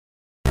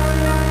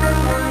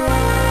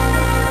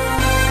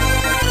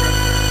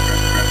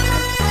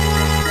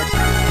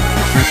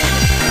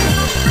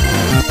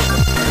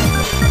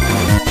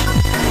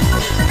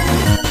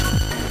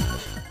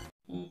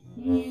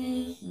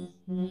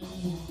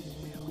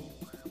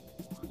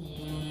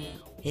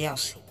Hey,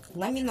 Elsie,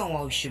 let me know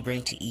what we should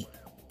bring to eat,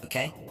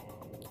 okay?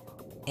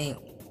 And,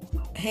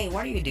 hey,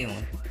 what are you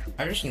doing?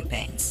 Are those new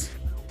pants?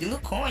 They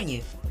look cool on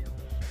you.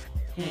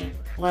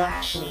 Well,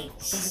 actually,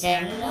 since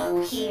there are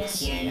no humans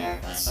here on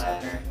Earth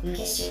whatsoever, we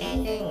can shoot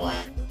anything we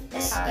want.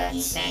 That's how about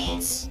these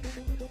fans.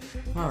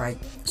 Alright,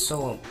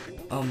 so,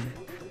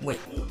 wait,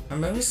 I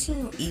remember seeing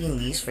you eating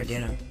leaves for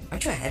dinner.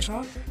 Aren't you a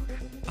hedgehog?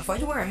 I thought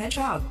you were a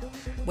hedgehog.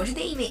 What did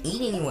they even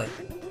eat anyway?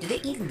 Did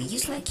they eat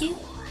leaves like you?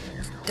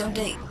 Don't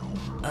they,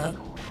 uh,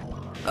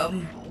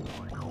 um,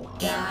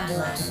 Yeah, I do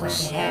like to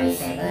question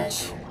everything,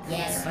 but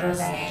yeah, it's a pros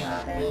and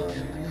hedgehog, but they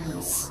will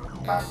use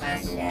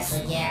porcupines do that,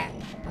 so yeah,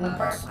 I'm a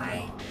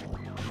porcupine.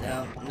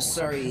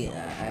 sorry,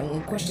 I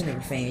won't question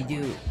everything you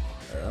do.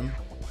 Um,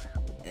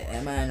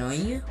 am I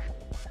annoying you?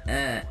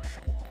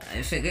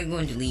 I think I'm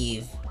going to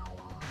leave.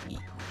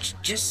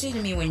 Just say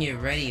to me when you're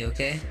ready,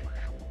 okay?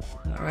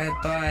 Alright,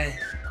 bye.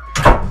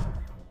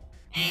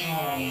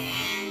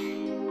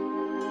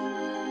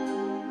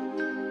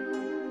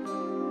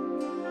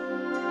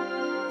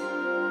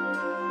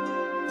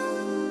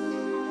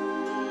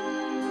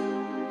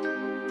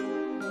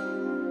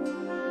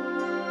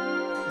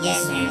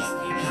 Yes, ma'am,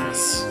 I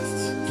promise.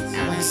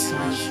 I want a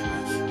sponge.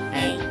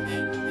 I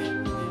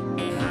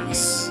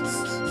promise.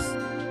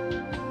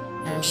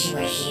 I wish you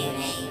were here,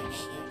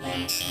 but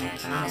I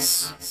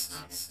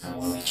promise I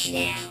won't let you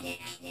down.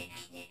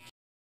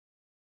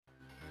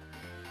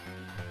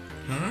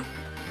 Huh?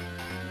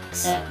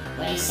 So,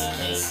 what do you say,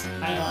 Kaexe?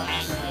 Are you going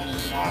hiking with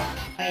me tomorrow?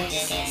 Or are you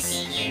just gonna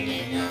sit here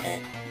and do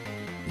nothing?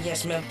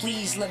 Yes, ma'am,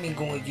 please let me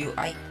go with you.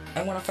 I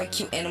want to fight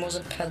cute animals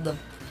and pet them.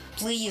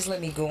 Please let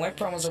me go. I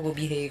promise I will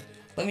behave.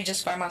 Let me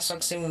just find my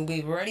socks and we'll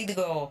be ready to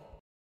go.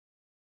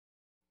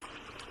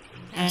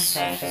 I'm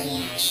sorry for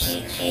being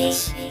hasty,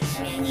 Kaexe.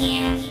 I mean,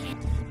 yeah.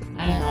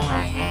 I don't know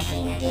why I'm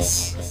acting like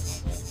this.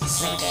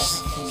 It's like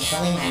there's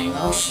controlling my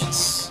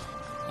emotions.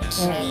 I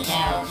can't really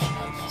tell.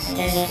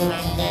 Sometimes I feel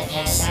like I'm gonna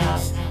pass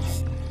out.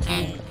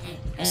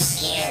 I'm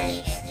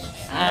scared.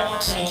 I don't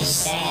want to make you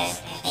sad.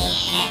 I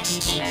have to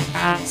keep my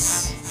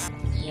promise.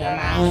 You're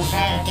my only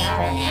friend of God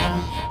right now.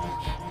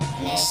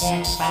 And I still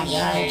have to find the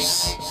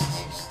others.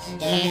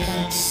 They're gonna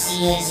come to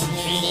see us in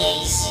 3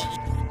 days.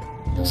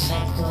 Looks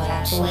like we'll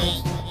have to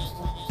wait.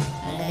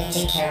 I'm gonna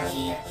take care of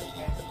you.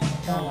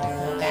 Don't worry,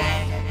 little guy.